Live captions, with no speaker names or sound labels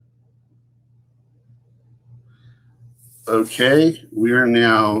Okay, we are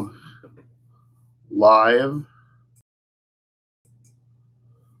now live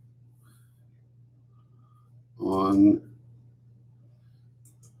on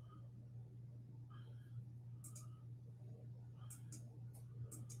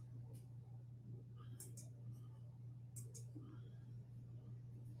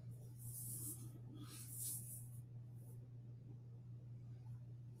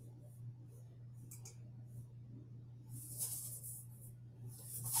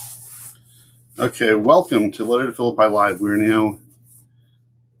Okay, welcome to Letter to Philippi Live. We're now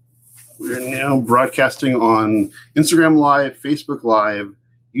broadcasting on Instagram Live, Facebook Live,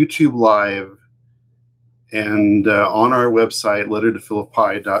 YouTube Live, and on our website,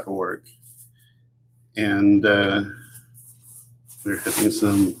 lettertophilippi.org. And we're having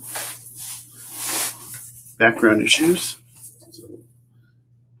some background issues. So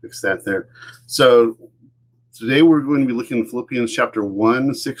fix that there. So today we're going to be looking at Philippians chapter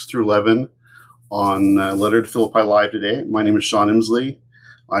 1, 6 through 11 on Letter to Philippi Live today. My name is Sean Emslie.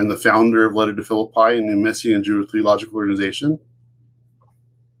 I'm the founder of Letter to Philippi, a new Messianic Jewish theological organization,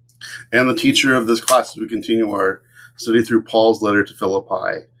 and the teacher of this class as we continue our study through Paul's letter to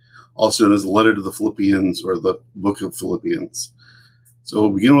Philippi, also known as the letter to the Philippians or the book of Philippians. So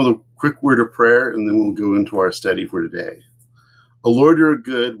we'll begin with a quick word of prayer, and then we'll go into our study for today. O Lord, you're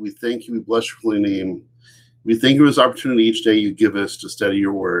good. We thank you. We bless your holy name. We thank you for this opportunity each day you give us to study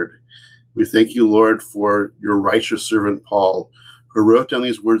your word. We thank you, Lord, for your righteous servant Paul, who wrote down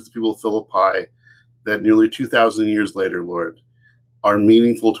these words to the people of Philippi that nearly 2,000 years later, Lord, are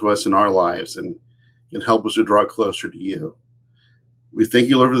meaningful to us in our lives and can help us to draw closer to you. We thank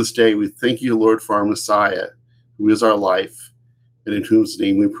you, Lord, for this day. We thank you, Lord, for our Messiah, who is our life, and in whose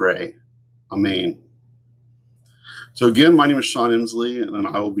name we pray. Amen. So again, my name is Sean Emslie, and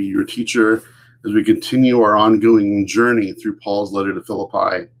I will be your teacher as we continue our ongoing journey through Paul's letter to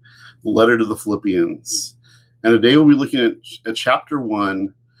Philippi, the letter to the Philippians. And today we'll be looking at chapter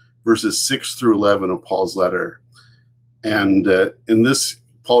 1, verses 6 through 11 of Paul's letter. And in this,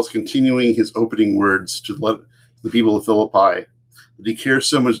 Paul's continuing his opening words to the people of Philippi that he cares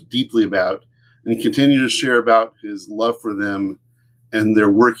so much deeply about, and he continues to share about his love for them and their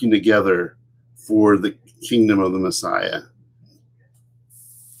working together for the kingdom of the Messiah.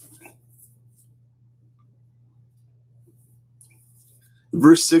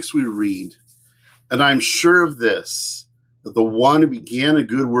 Verse 6 we read, "And I'm sure of this, that the one who began a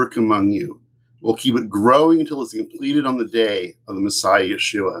good work among you will keep it growing until it's completed on the day of the Messiah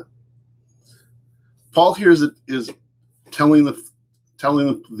Yeshua." Paul here is telling the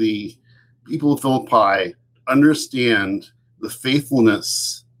people of Philippi understand the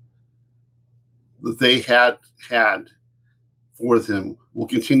faithfulness that they had for him will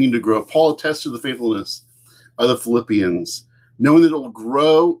continue to grow. Paul attests to the faithfulness of the Philippians, knowing that it will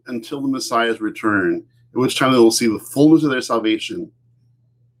grow until the Messiah's return, at which time they will see the fullness of their salvation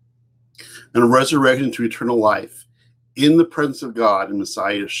and a resurrection to eternal life in the presence of God and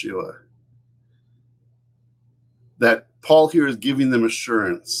Messiah Yeshua. That Paul here is giving them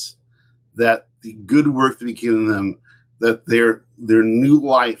assurance that the good work that began in them, that their new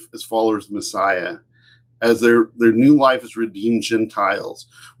life as followers of the Messiah, as their new life as redeemed Gentiles,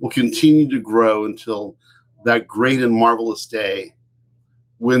 will continue to grow until that great and marvelous day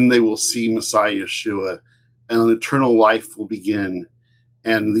when they will see Messiah Yeshua and an eternal life will begin,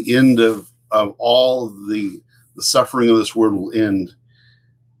 and the end of all the suffering of this world will end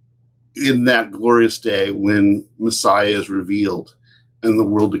in that glorious day when Messiah is revealed and the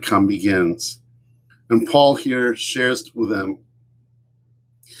world to come begins. And Paul here shares with them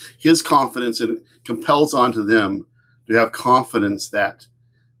his confidence, and it compels onto them to have confidence that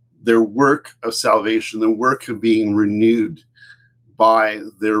their work of salvation, their work of being renewed by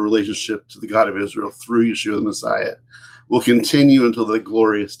their relationship to the God of Israel through Yeshua the Messiah, will continue until the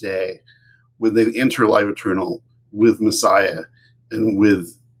glorious day when they enter life eternal with Messiah and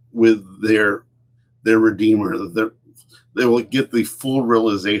with their Redeemer. They will get the full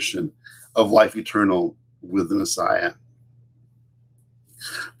realization of life eternal with the Messiah.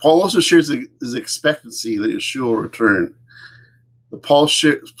 Paul also shares his expectancy that Yeshua will return. Paul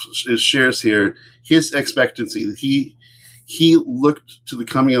shares here his expectancy that he looked to the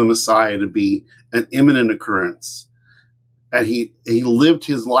coming of the Messiah to be an imminent occurrence. And he lived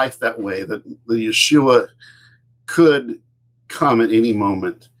his life that way, that the Yeshua could come at any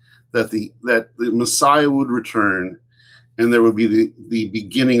moment, that the Messiah would return, and there would be the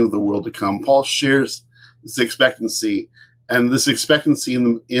beginning of the world to come. Paul shares this expectancy, and this expectancy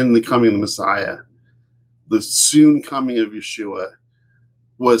in the coming of the Messiah, the soon coming of Yeshua,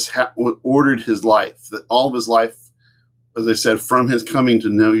 was ordered his life, that all of his life as I said, from his coming to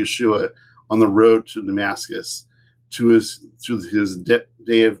know Yeshua on the road to Damascus to his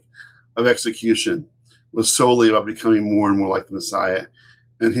day of execution was solely about becoming more and more like the Messiah.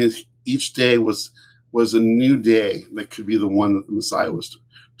 And each day was a new day that could be the one that the Messiah was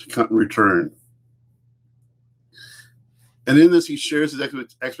to return. And in this, he shares his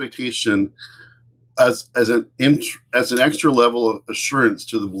expectation as an extra level of assurance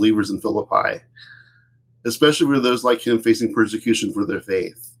to the believers in Philippi, especially for those like him facing persecution for their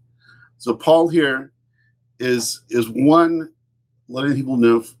faith. So Paul here is one letting people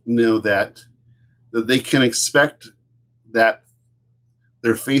know that they can expect that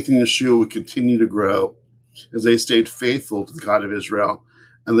their faith in Yeshua would continue to grow as they stayed faithful to the God of Israel,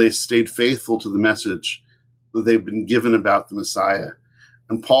 and they stayed faithful to the message that they've been given about the Messiah.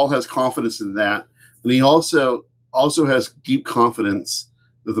 And Paul has confidence in that. And he also has deep confidence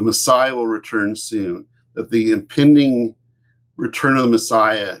that the Messiah will return soon, that the impending return of the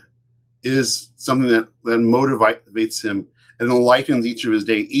Messiah is something that motivates him and enlightens each of his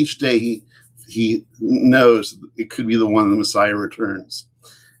day. Each day he knows it could be the one the Messiah returns.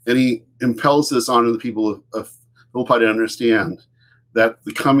 And he impels this onto the people of Philippi to understand that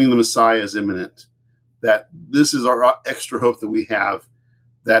the coming of the Messiah is imminent, that this is our extra hope that we have,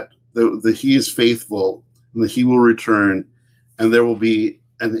 that he is faithful and that he will return, and there will be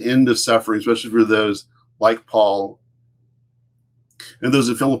an end of suffering, especially for those like Paul and those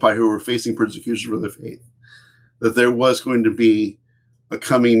in Philippi who were facing persecution for their faith, that there was going to be a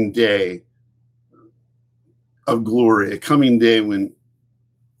coming day of glory, a coming day when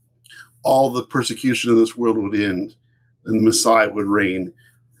all the persecution of this world would end and the Messiah would reign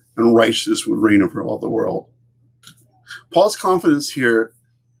and righteousness would reign over all the world. Paul's confidence here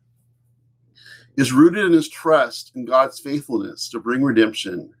is rooted in his trust in God's faithfulness to bring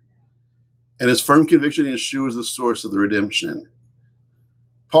redemption and his firm conviction in Yeshua is the source of the redemption.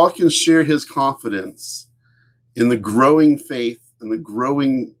 Paul can share his confidence in the growing faith and the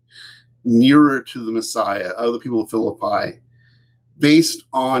growing nearer to the Messiah of the people of Philippi based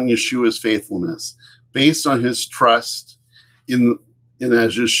on Yeshua's faithfulness, based on his trust in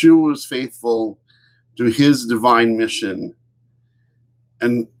as Yeshua was faithful to his divine mission,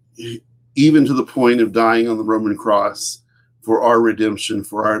 and even to the point of dying on the Roman cross for our redemption,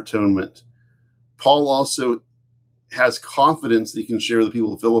 for our atonement. Paul also has confidence that he can share with the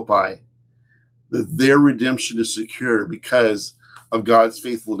people of Philippi that their redemption is secure because of God's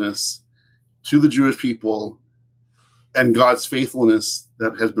faithfulness to the Jewish people and God's faithfulness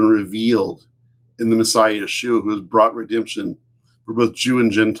that has been revealed in the Messiah Yeshua, who has brought redemption for both Jew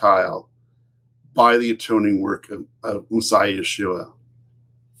and Gentile by the atoning work of Messiah Yeshua.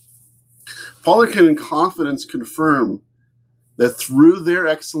 Paul can in confidence confirm that through their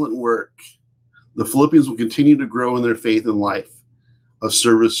excellent work, the Philippians will continue to grow in their faith and life of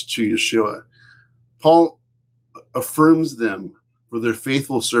service to Yeshua. Paul affirms them for their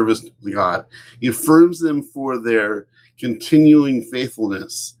faithful service to God. He affirms them for their continuing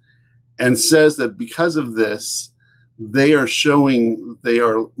faithfulness and says that because of this, they are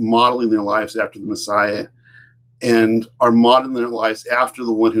modeling their lives after the Messiah and are modeling their lives after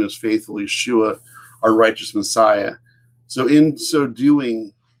the one who is faithful, Yeshua, our righteous Messiah. So in so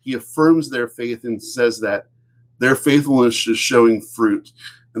doing, he affirms their faith and says that their faithfulness is showing fruit,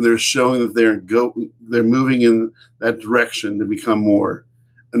 and they're showing that they're moving in that direction to become more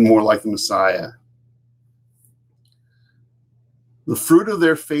and more like the Messiah. The fruit of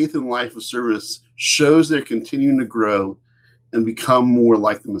their faith and life of service shows they're continuing to grow and become more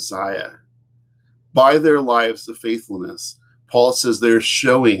like the Messiah. By their lives of faithfulness, Paul says they're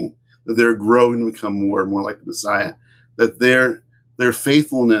showing that they're growing to become more and more like the Messiah, that their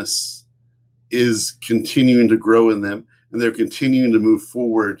faithfulness is continuing to grow in them, and they're continuing to move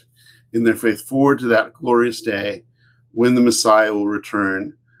forward in their faith, forward to that glorious day when the Messiah will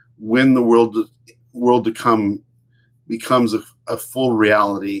return, when the world to come becomes a full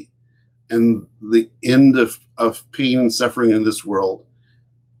reality, and the end of pain and suffering in this world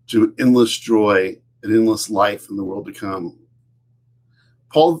to endless joy and endless life in the world to come.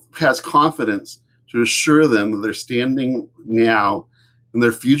 Paul has confidence to assure them that they're standing now and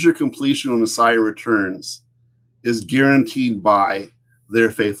their future completion when Messiah returns is guaranteed by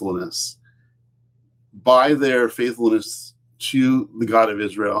their faithfulness. By their faithfulness to the God of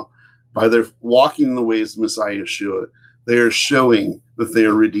Israel, by their walking in the ways of Messiah Yeshua, they are showing that they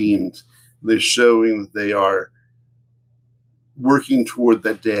are redeemed. They're showing that they are working toward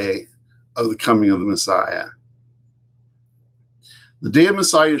that day of the coming of the Messiah. The day of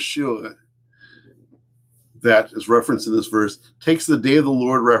Messiah Yeshua that is referenced in this verse takes the day of the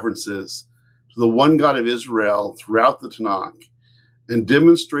Lord references to the one God of Israel throughout the Tanakh and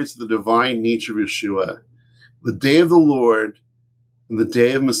demonstrates the divine nature of Yeshua. The day of the Lord and the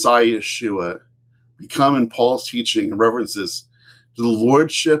day of Messiah Yeshua become in Paul's teaching references to the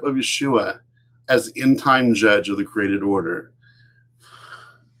lordship of Yeshua as the end-time judge of the created order.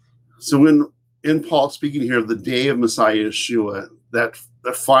 So when in Paul speaking here of the day of Messiah Yeshua, that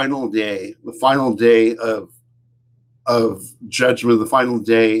the final day of judgment, the final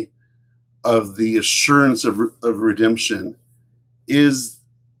day of the assurance of redemption, is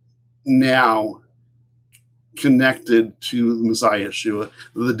now connected to the Messiah Yeshua.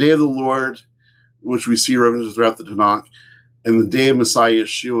 The day of the Lord, which we see references throughout the Tanakh, and the day of Messiah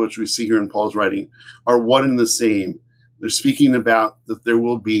Yeshua, which we see here in Paul's writing, are one and the same. They're speaking about that there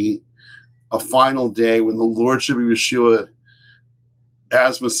will be a final day when the lordship of Yeshua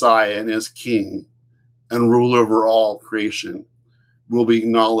as Messiah and as King and ruler over all creation will be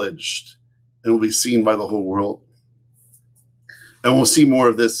acknowledged and will be seen by the whole world. And we'll see more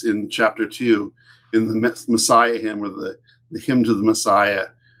of this in chapter 2 in the Messiah hymn, or the hymn to the Messiah,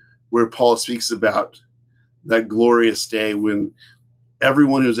 where Paul speaks about that glorious day when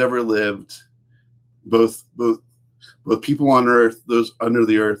everyone who's ever lived, both people on earth, those under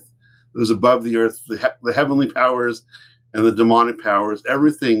the earth, those above the earth, the heavenly powers and the demonic powers,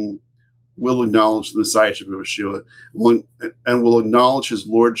 everything will acknowledge the Messiahship of Yeshua and will acknowledge his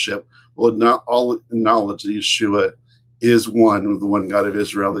lordship, will not all acknowledge that Yeshua is one with the one God of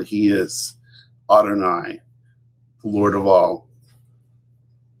Israel, that he is Adonai, the Lord of all.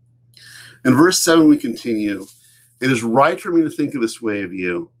 In verse 7, we continue. It is right for me to think of this way of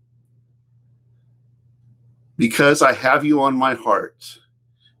you, because I have you on my heart.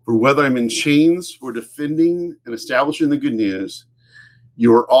 For whether I'm in chains or defending and establishing the good news,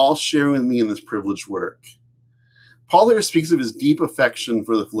 you are all sharing with me in this privileged work. Paul here speaks of his deep affection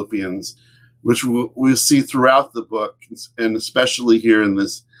for the Philippians, which we'll see throughout the book, and especially here in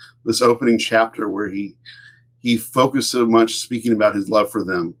this opening chapter where he focused so much speaking about his love for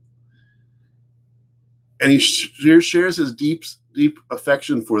them. And he shares his deep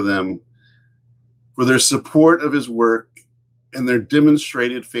affection for them, for their support of his work and their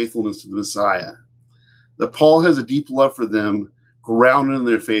demonstrated faithfulness to the Messiah. That Paul has a deep love for them, grounded in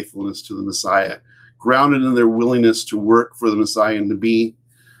their faithfulness to the Messiah, grounded in their willingness to work for the Messiah and to be,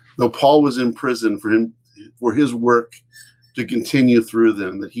 though Paul was in prison, for his work to continue through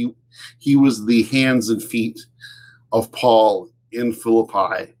them, that he was the hands and feet of Paul in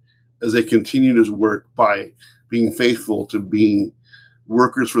Philippi as they continued his work by being faithful to being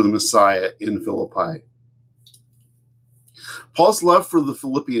workers for the Messiah in Philippi. Paul's love for the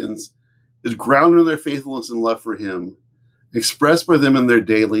Philippians is grounded in their faithfulness and love for him, expressed by them in their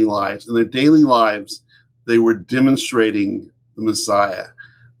daily lives. In their daily lives, they were demonstrating the Messiah.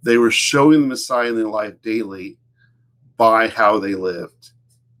 They were showing the Messiah in their life daily by how they lived.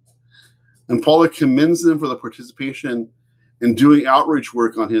 And Paul commends them for the participation in doing outreach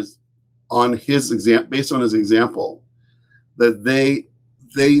work on his based on his example, that they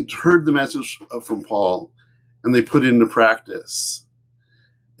heard the message from Paul and they put it into practice.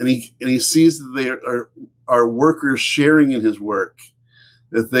 And he sees that they are workers sharing in his work,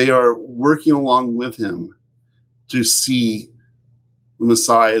 that they are working along with him to see the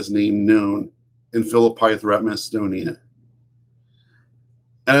Messiah's name known in Philippi throughout Macedonia.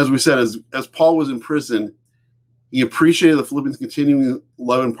 And as we said, as Paul was in prison, he appreciated the Philippians' continuing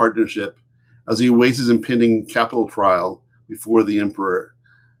love and partnership as he awaits his impending capital trial before the emperor.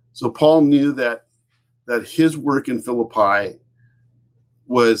 So Paul knew that his work in Philippi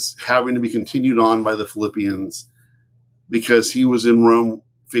was having to be continued on by the Philippians because he was in Rome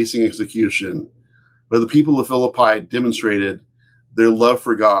facing execution. But the people of Philippi demonstrated their love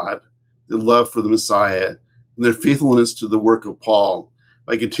for God, their love for the Messiah, and their faithfulness to the work of Paul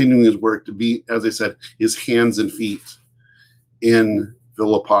by continuing his work to be, as I said, his hands and feet in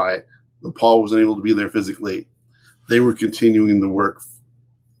Philippi. But Paul wasn't able to be there physically. They were continuing the work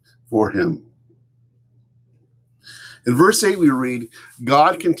for him. In verse 8, we read,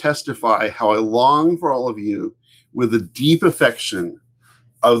 God can testify how I long for all of you with the deep affection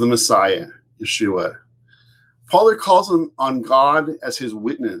of the Messiah, Yeshua. Paul calls on God as his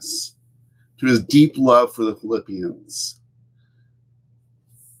witness to his deep love for the Philippians.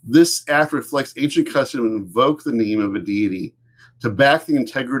 This act reflects ancient custom and invoke the name of a deity to back the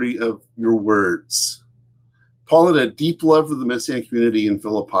integrity of your words. Paul had a deep love for the Messianic community in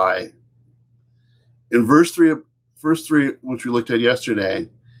Philippi. In verse 3, which we looked at yesterday,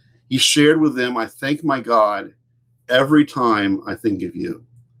 he shared with them, I thank my God every time I think of you.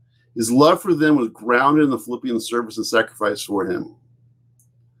 His love for them was grounded in the Philippian service and sacrifice for him.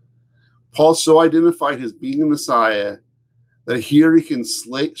 Paul so identified his being the Messiah that here he can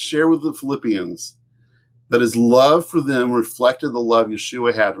share with the Philippians that his love for them reflected the love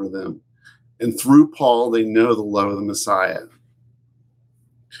Yeshua had for them. And through Paul, they know the love of the Messiah.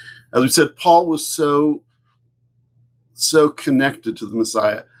 As we said, Paul was so connected to the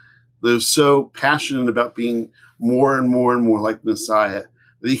Messiah. They were so passionate about being more and more and more like the Messiah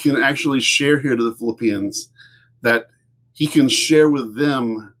that he can actually share here to the Philippians, that he can share with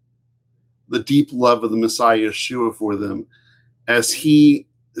them the deep love of the Messiah Yeshua for them, as he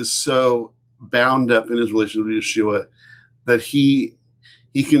is so bound up in his relationship with Yeshua that he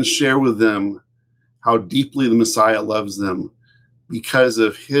can share with them how deeply the Messiah loves them because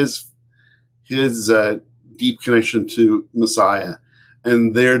of his deep connection to Messiah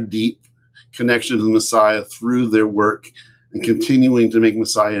and their deep connection to the Messiah through their work and continuing to make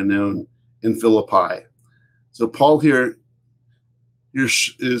Messiah known in Philippi. So Paul here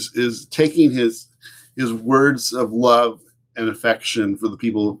is taking his words of love and affection for the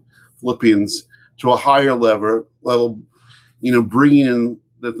people of Philippians to a higher level, bringing in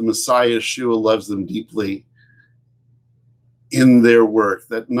that the Messiah Yeshua loves them deeply in their work,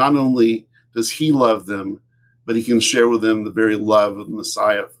 that not only does he love them, but he can share with them the very love of the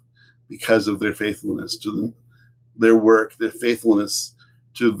Messiah because of their faithfulness to their work, their faithfulness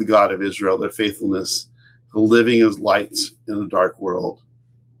to the God of Israel, their faithfulness to living as lights in a dark world.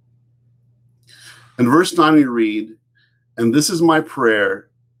 In verse 9 we read, "And this is my prayer,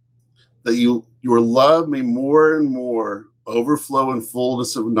 that your love may more and more overflow in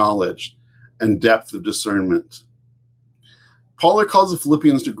fullness of knowledge and depth of discernment." Paul calls the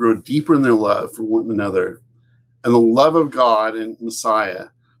Philippians to grow deeper in their love for one another and the love of God and Messiah,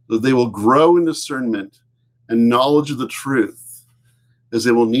 that they will grow in discernment and knowledge of the truth, as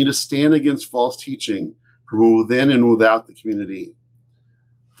they will need to stand against false teaching from within and without the community.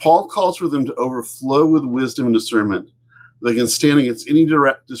 Paul calls for them to overflow with wisdom and discernment, so they can stand against any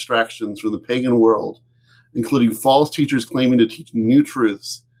direct distractions from the pagan world, including false teachers claiming to teach new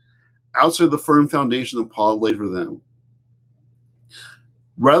truths outside the firm foundation that Paul laid for them.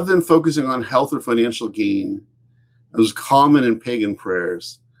 Rather than focusing on health or financial gain, as was common in pagan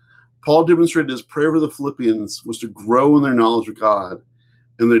prayers, Paul demonstrated his prayer for the Philippians was to grow in their knowledge of God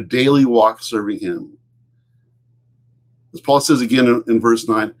and their daily walk serving him. As Paul says again in verse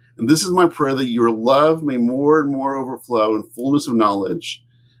 9, "And this is my prayer, that your love may more and more overflow in fullness of knowledge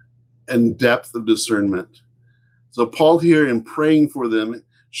and depth of discernment." So Paul here, in praying for them,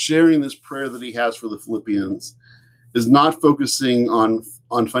 sharing this prayer that he has for the Philippians, is not focusing on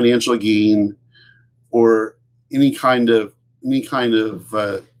financial gain or any kind of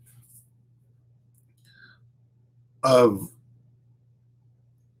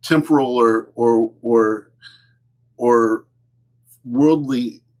temporal or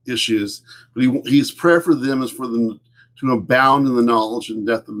worldly issues, but his prayer for them is for them to abound in the knowledge and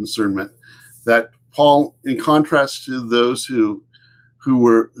depth of discernment. That Paul, in contrast to those who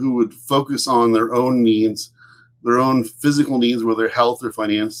would focus on their own needs, their own physical needs, whether health or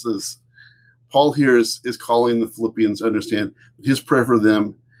finances, Paul here is calling the Philippians to understand that his prayer for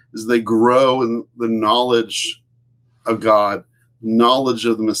them is they grow in the knowledge of God, knowledge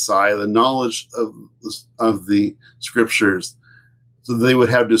of the Messiah, the knowledge of the scriptures, so they would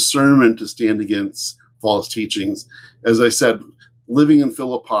have discernment to stand against false teachings. As I said, living in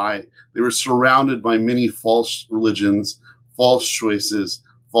Philippi, they were surrounded by many false religions, false choices,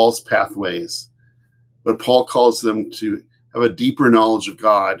 false pathways. But Paul calls them to have a deeper knowledge of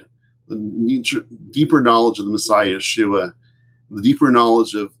God, the deeper knowledge of the Messiah Yeshua, the deeper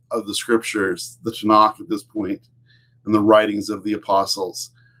knowledge of the scriptures, the Tanakh at this point, and the writings of the apostles,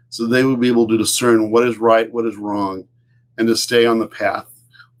 so they would be able to discern what is right, what is wrong, and to stay on the path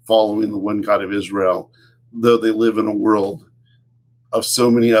following the one God of Israel, though they live in a world of so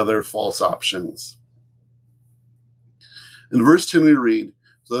many other false options. In verse 10 we read,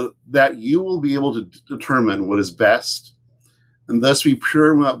 "So that you will be able to determine what is best, and thus be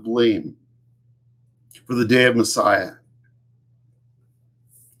pure without blame for the day of Messiah."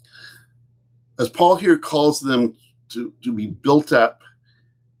 As Paul here calls them to be built up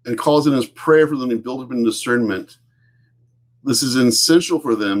and calls in his prayer for them to be built up in discernment, this is essential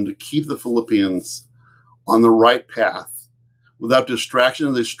for them to keep the Philippians on the right path without distraction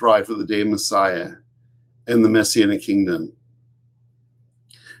as they strive for the day of Messiah and the Messianic kingdom.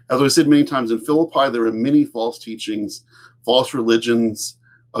 As I said many times, in Philippi, there were many false teachings, false religions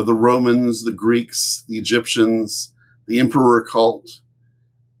of the Romans, the Greeks, the Egyptians, the emperor cult,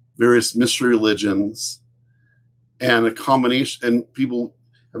 various mystery religions, and a combination, and people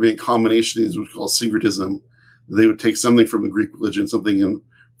having a combination of these, which we call syncretism. They would take something from the Greek religion, something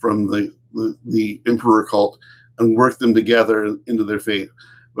from the the emperor cult and work them together into their faith.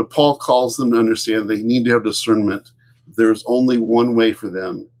 But Paul calls them to understand they need to have discernment. There's only one way for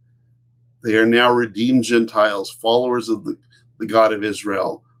them. They are now redeemed Gentiles, followers of the God of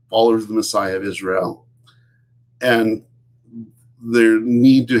Israel, followers of the Messiah of Israel. And they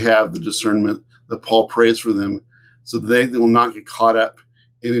need to have the discernment that Paul prays for them so they will not get caught up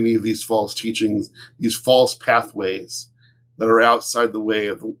in any of these false teachings, these false pathways that are outside the way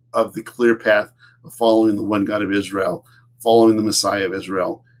of the clear path of following the one God of Israel, following the Messiah of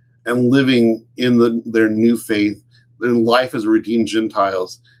Israel, and living in their new faith, their life as redeemed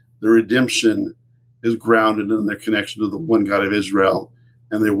Gentiles. Their redemption is grounded in their connection to the one God of Israel,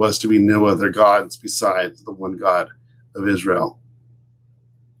 and there was to be no other gods besides the one God of Israel.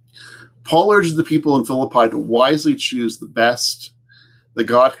 Paul urges the people in Philippi to wisely choose the best that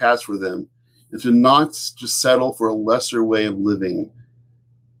God has for them and to not just settle for a lesser way of living.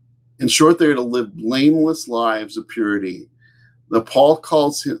 In short, they are to live blameless lives of purity. Now, Paul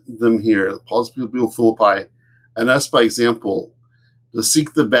calls them here, Paul's people of Philippi, and us by example, to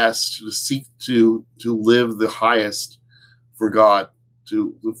seek the best, to seek to live the highest for God,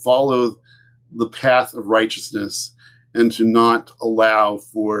 to follow the path of righteousness, and to not allow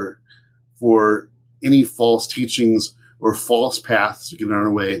for any false teachings or false paths to get in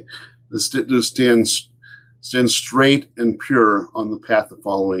our way, to stand straight and pure on the path of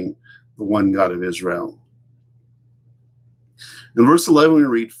following the one God of Israel. In verse 11, we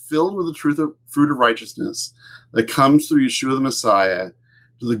read, filled with the fruit of righteousness that comes through Yeshua the Messiah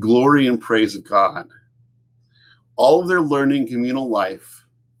to the glory and praise of God. All of their learning communal life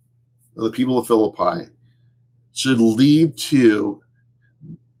of the people of Philippi should lead to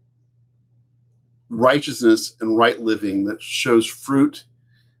righteousness and right living that shows fruit,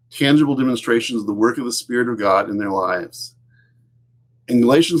 tangible demonstrations of the work of the Spirit of God in their lives. In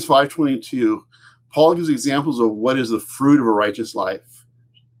Galatians 5:22, Paul gives examples of what is the fruit of a righteous life,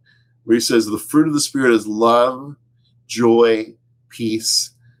 where he says the fruit of the Spirit is love, joy,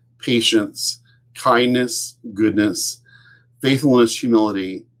 peace, patience, kindness, goodness, faithfulness,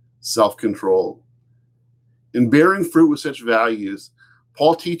 humility, self-control. In bearing fruit with such values,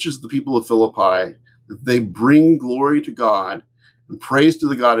 Paul teaches the people of Philippi that they bring glory to God and praise to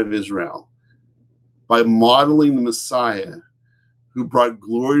the God of Israel by modeling the Messiah who brought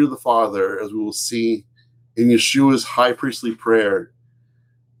glory to the Father, as we will see in Yeshua's high priestly prayer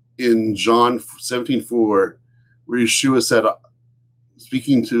in John 17:4, where Yeshua said,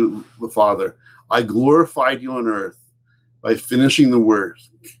 speaking to the Father, I glorified you on earth by finishing the work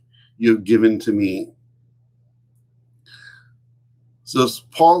you have given to me. So as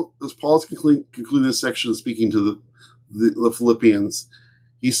Paul's concluding this section speaking to the Philippians,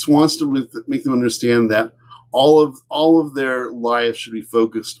 he wants to make them understand that all of their lives should be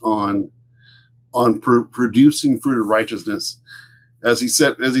focused on producing fruit of righteousness, as he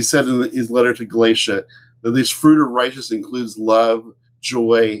said in his letter to Galatia, that this fruit of righteousness includes love,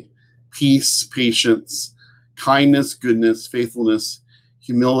 joy, peace, patience, kindness, goodness, faithfulness,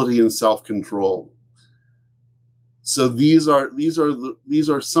 humility, and self-control. So these are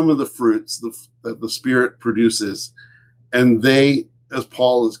some of the fruits that the Spirit produces, and they, as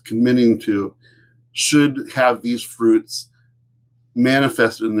Paul is committing to, should have these fruits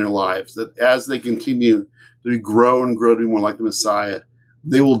manifested in their lives, that as they continue to grow and grow to be more like the Messiah,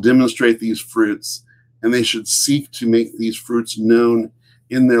 they will demonstrate these fruits, and they should seek to make these fruits known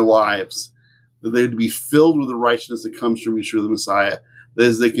in their lives, that they would be filled with the righteousness that comes from Yeshua the Messiah, that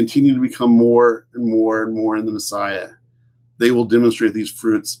as they continue to become more and more and more in the Messiah, they will demonstrate these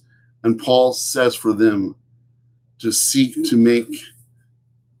fruits. And Paul says for them to seek to make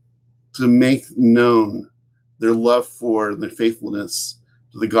known their love for and their faithfulness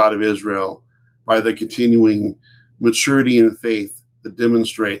to the God of Israel by the continuing maturity in faith that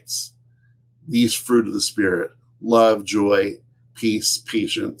demonstrates these fruit of the Spirit: love, joy, peace,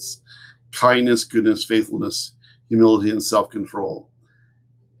 patience, kindness, goodness, faithfulness, humility, and self-control.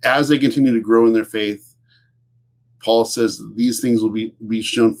 As they continue to grow in their faith, Paul says that these things will be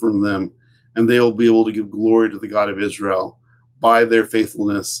shown from them, and they will be able to give glory to the God of Israel by their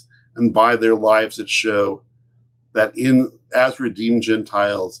faithfulness and by their lives that show that as redeemed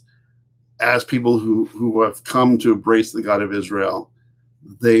Gentiles, as people who have come to embrace the God of Israel,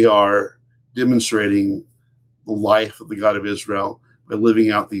 they are demonstrating the life of the God of Israel by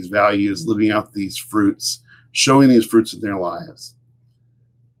living out these values, living out these fruits, showing these fruits in their lives.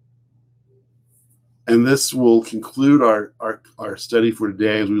 And this will conclude our study for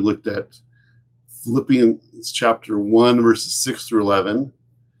today as we looked at Philippians chapter 1, verses 6 through 11.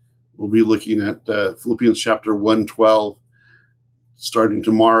 We'll be looking at Philippians chapter 1:12 starting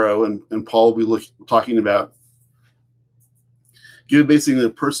tomorrow. And Paul will be talking about, give basically a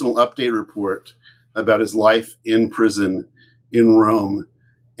personal update report about his life in prison in Rome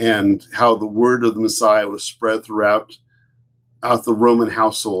and how the word of the Messiah was spread throughout the Roman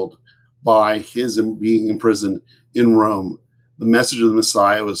household by his being in prison in Rome. The message of the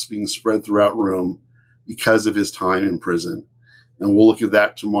Messiah was being spread throughout Rome because of his time in prison. And we'll look at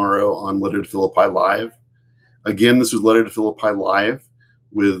that tomorrow on Letter to Philippi Live. Again, this is Letter to Philippi Live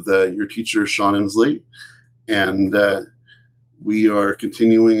with your teacher, Sean Emslie. And we are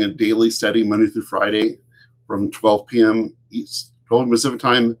continuing a daily study Monday through Friday from 12 p.m. East, 12 Pacific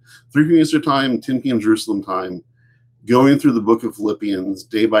time, 3 p.m. Eastern time, 10 p.m. Jerusalem time, going through the book of Philippians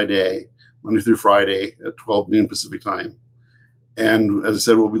day by day, Monday through Friday at 12 noon Pacific time. And as I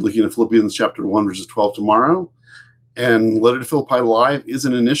said, we'll be looking at Philippians chapter 1, verses 12 tomorrow. And Letter to Philippi Live is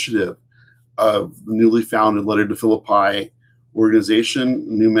an initiative of the newly founded Letter to Philippi organization,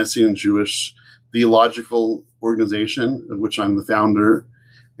 New Messianic Jewish Theological Organization, of which I'm the founder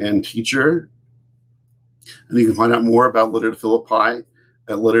and teacher. And you can find out more about Letter to Philippi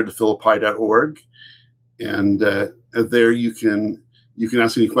at lettertophilippi.org. And there you can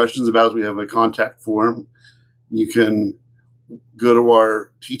ask any questions about it. We have a contact form. You can go to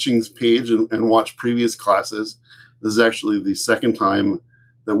our teachings page and watch previous classes. This is actually the second time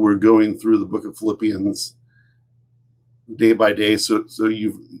that we're going through the book of Philippians day by day. So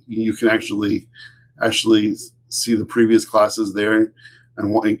you can actually see the previous classes there.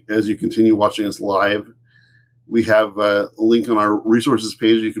 And as you continue watching us live, we have a link on our resources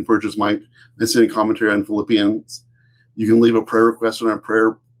page. You can purchase my Messianic commentary on Philippians. You can leave a prayer request on our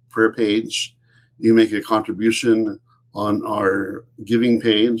prayer page. You can make a contribution on our giving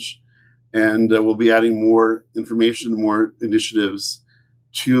page. And we'll be adding more information, more initiatives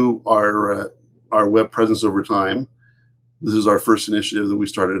to our web presence over time. This is our first initiative that we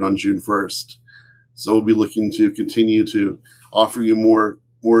started on June 1st. So we'll be looking to continue to offer you more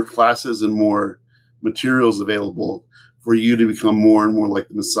classes and more materials available for you to become more and more like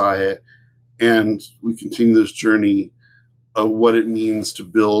the Messiah. And we continue this journey of what it means to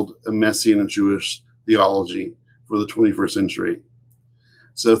build a Messianic Jewish theology for the 21st century.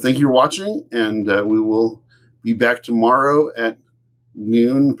 So thank you for watching, and we will be back tomorrow at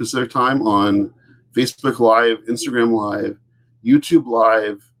noon Pacific time on Facebook Live, Instagram Live, YouTube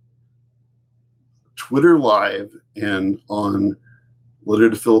Live, Twitter Live, and on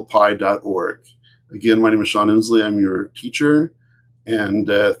lettertophilippi.org. Again, my name is Sean Emslie. I'm your teacher, and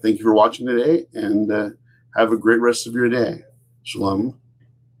thank you for watching today, and have a great rest of your day. Shalom.